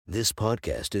This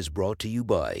podcast is brought to you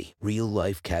by Real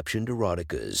Life Captioned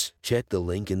Eroticas. Check the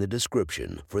link in the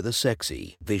description for the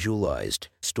sexy, visualized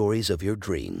stories of your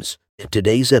dreams.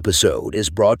 Today's episode is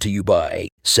brought to you by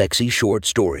Sexy Short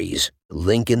Stories.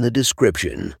 Link in the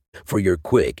description for your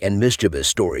quick and mischievous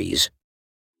stories.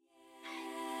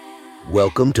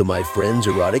 Welcome to my friend's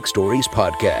Erotic Stories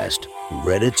podcast,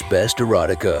 Reddit's Best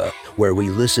Erotica, where we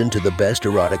listen to the best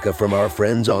erotica from our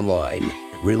friends online.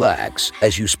 Relax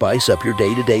as you spice up your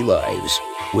day-to-day lives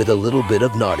with a little bit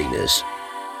of naughtiness.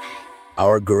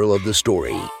 Our girl of the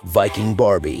story, Viking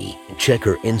Barbie. Check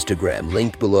her Instagram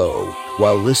linked below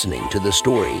while listening to the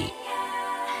story.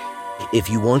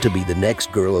 If you want to be the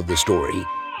next girl of the story,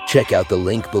 check out the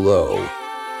link below.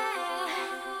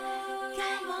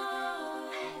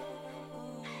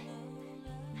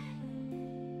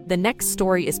 The next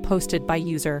story is posted by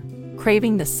user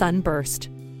Craving the Sunburst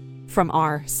from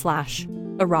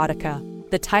r/erotica.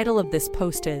 The title of this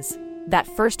post is That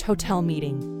First Hotel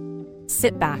Meeting.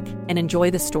 Sit back and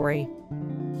enjoy the story.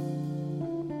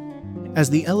 As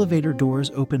the elevator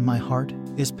doors open, my heart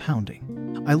is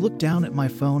pounding. I look down at my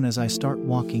phone as I start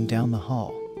walking down the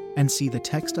hall and see the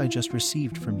text I just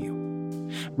received from you.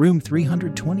 Room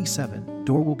 327,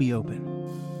 door will be open.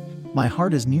 My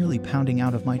heart is nearly pounding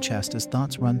out of my chest as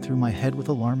thoughts run through my head with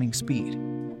alarming speed.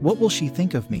 What will she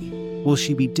think of me? Will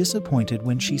she be disappointed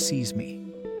when she sees me?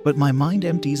 But my mind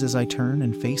empties as I turn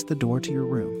and face the door to your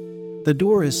room. The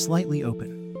door is slightly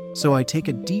open, so I take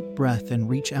a deep breath and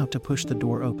reach out to push the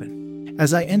door open.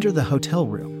 As I enter the hotel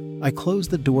room, I close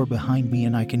the door behind me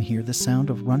and I can hear the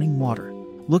sound of running water.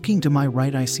 Looking to my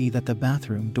right, I see that the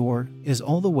bathroom door is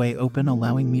all the way open,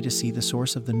 allowing me to see the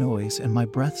source of the noise, and my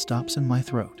breath stops in my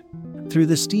throat. Through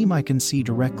the steam, I can see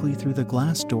directly through the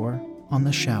glass door on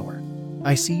the shower.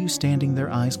 I see you standing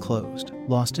there, eyes closed,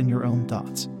 lost in your own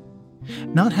thoughts.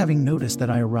 Not having noticed that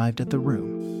I arrived at the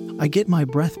room, I get my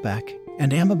breath back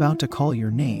and am about to call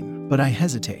your name, but I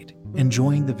hesitate,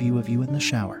 enjoying the view of you in the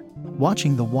shower,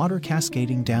 watching the water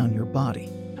cascading down your body.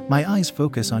 My eyes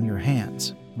focus on your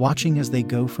hands, watching as they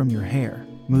go from your hair,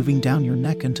 moving down your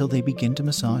neck until they begin to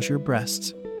massage your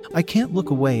breasts. I can't look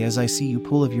away as I see you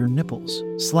pull of your nipples,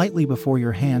 slightly before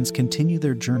your hands continue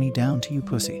their journey down to you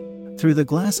pussy. Through the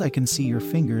glass, I can see your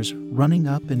fingers running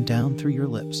up and down through your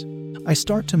lips. I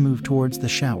start to move towards the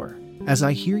shower as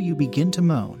I hear you begin to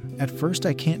moan. At first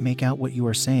I can't make out what you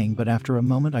are saying, but after a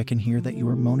moment I can hear that you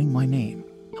are moaning my name.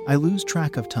 I lose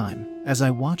track of time as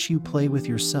I watch you play with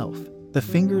yourself, the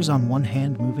fingers on one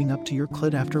hand moving up to your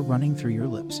clit after running through your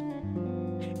lips,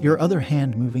 your other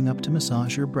hand moving up to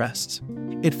massage your breasts.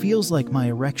 It feels like my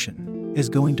erection is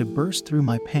going to burst through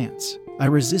my pants. I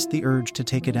resist the urge to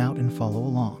take it out and follow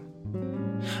along.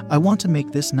 I want to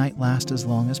make this night last as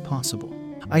long as possible.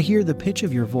 I hear the pitch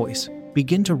of your voice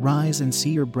begin to rise and see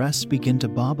your breasts begin to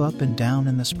bob up and down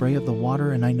in the spray of the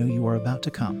water, and I know you are about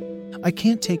to come. I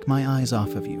can't take my eyes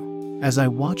off of you as I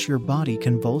watch your body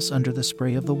convulse under the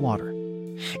spray of the water.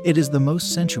 It is the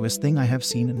most sensuous thing I have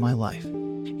seen in my life.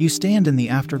 You stand in the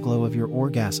afterglow of your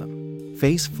orgasm,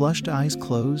 face flushed, eyes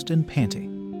closed and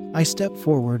panting. I step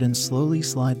forward and slowly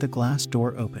slide the glass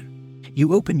door open.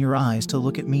 You open your eyes to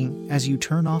look at me as you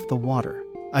turn off the water.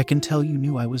 I can tell you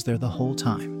knew I was there the whole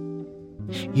time.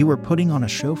 You were putting on a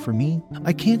show for me.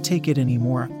 I can't take it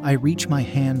anymore. I reach my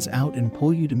hands out and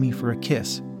pull you to me for a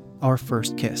kiss. Our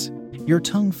first kiss. Your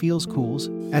tongue feels cool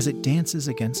as it dances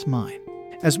against mine.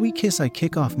 As we kiss, I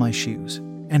kick off my shoes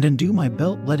and undo my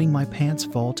belt, letting my pants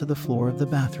fall to the floor of the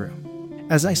bathroom.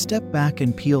 As I step back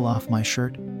and peel off my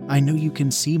shirt, I know you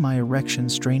can see my erection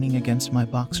straining against my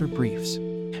boxer briefs.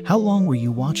 How long were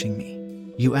you watching me?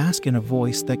 You ask in a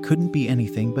voice that couldn't be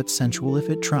anything but sensual if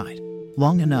it tried.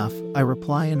 Long enough, I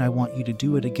reply, and I want you to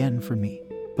do it again for me.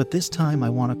 But this time I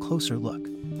want a closer look.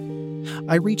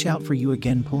 I reach out for you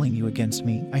again, pulling you against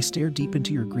me. I stare deep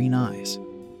into your green eyes.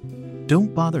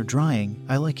 Don't bother drying,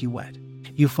 I like you wet.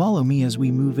 You follow me as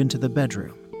we move into the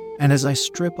bedroom. And as I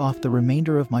strip off the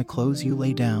remainder of my clothes, you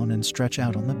lay down and stretch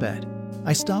out on the bed.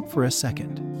 I stop for a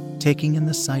second, taking in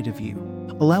the sight of you,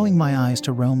 allowing my eyes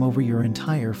to roam over your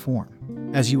entire form.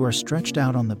 As you are stretched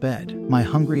out on the bed, my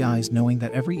hungry eyes knowing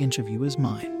that every inch of you is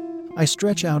mine. I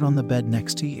stretch out on the bed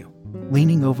next to you.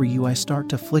 Leaning over you, I start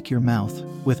to flick your mouth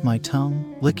with my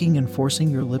tongue, licking and forcing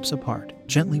your lips apart,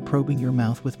 gently probing your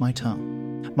mouth with my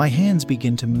tongue. My hands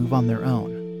begin to move on their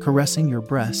own, caressing your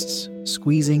breasts,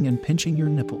 squeezing and pinching your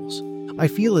nipples. I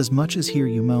feel as much as hear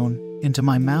you moan into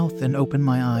my mouth and open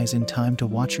my eyes in time to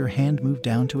watch your hand move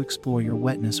down to explore your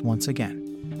wetness once again.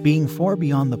 Being far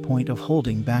beyond the point of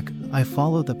holding back, I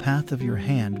follow the path of your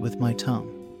hand with my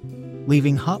tongue,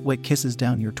 leaving hot wet kisses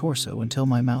down your torso until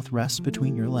my mouth rests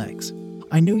between your legs.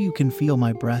 I know you can feel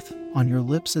my breath on your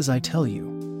lips as I tell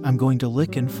you, I'm going to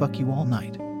lick and fuck you all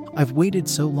night. I've waited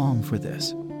so long for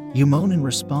this. You moan in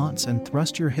response and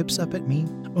thrust your hips up at me.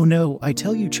 Oh no, I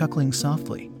tell you, chuckling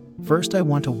softly. First, I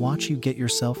want to watch you get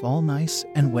yourself all nice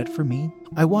and wet for me.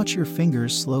 I watch your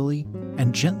fingers slowly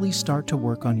and gently start to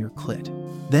work on your clit.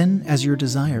 Then, as your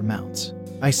desire mounts,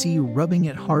 I see you rubbing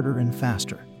it harder and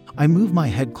faster. I move my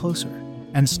head closer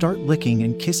and start licking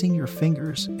and kissing your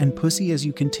fingers and pussy as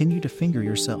you continue to finger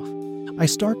yourself. I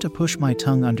start to push my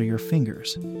tongue under your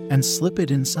fingers and slip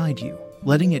it inside you,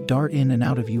 letting it dart in and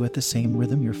out of you at the same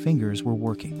rhythm your fingers were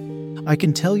working. I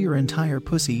can tell your entire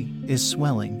pussy is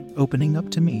swelling, opening up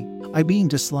to me. I begin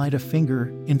to slide a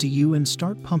finger into you and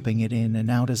start pumping it in and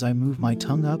out as I move my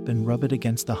tongue up and rub it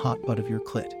against the hot butt of your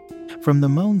clit. From the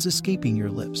moans escaping your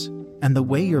lips and the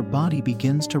way your body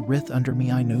begins to writhe under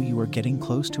me, I know you are getting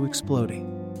close to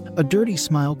exploding. A dirty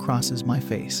smile crosses my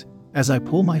face as I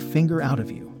pull my finger out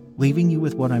of you, leaving you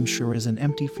with what I'm sure is an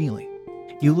empty feeling.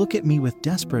 You look at me with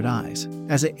desperate eyes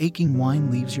as an aching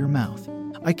whine leaves your mouth.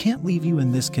 I can't leave you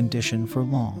in this condition for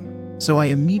long, so I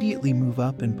immediately move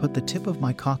up and put the tip of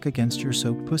my cock against your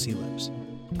soaked pussy lips.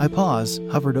 I pause,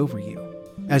 hovered over you,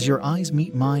 as your eyes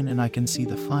meet mine and I can see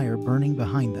the fire burning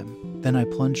behind them. Then I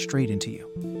plunge straight into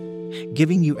you,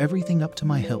 giving you everything up to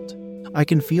my hilt. I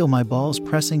can feel my balls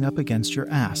pressing up against your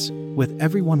ass with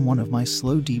every one of my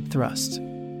slow, deep thrusts.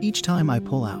 Each time I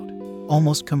pull out,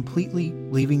 almost completely,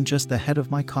 leaving just the head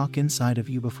of my cock inside of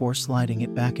you before sliding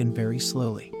it back in very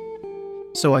slowly.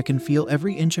 So I can feel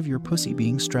every inch of your pussy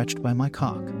being stretched by my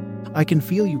cock. I can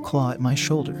feel you claw at my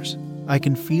shoulders. I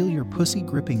can feel your pussy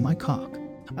gripping my cock.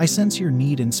 I sense your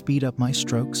need and speed up my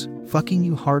strokes, fucking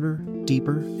you harder,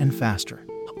 deeper, and faster.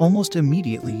 Almost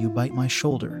immediately you bite my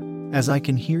shoulder, as I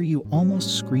can hear you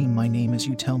almost scream my name as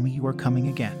you tell me you are coming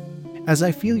again. As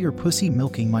I feel your pussy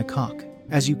milking my cock,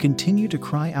 as you continue to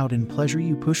cry out in pleasure,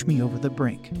 you push me over the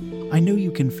brink. I know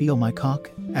you can feel my cock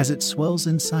as it swells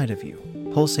inside of you,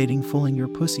 pulsating, filling your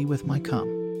pussy with my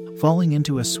cum. Falling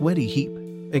into a sweaty heap,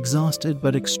 exhausted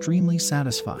but extremely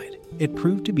satisfied. It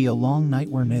proved to be a long night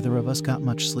where neither of us got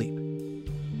much sleep.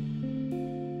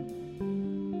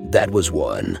 That was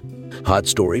one hot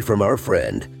story from our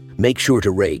friend. Make sure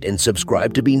to rate and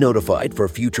subscribe to be notified for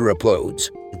future uploads.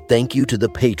 Thank you to the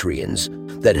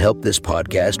Patreons that help this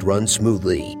podcast run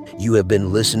smoothly. You have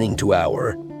been listening to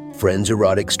our Friends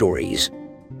Erotic Stories.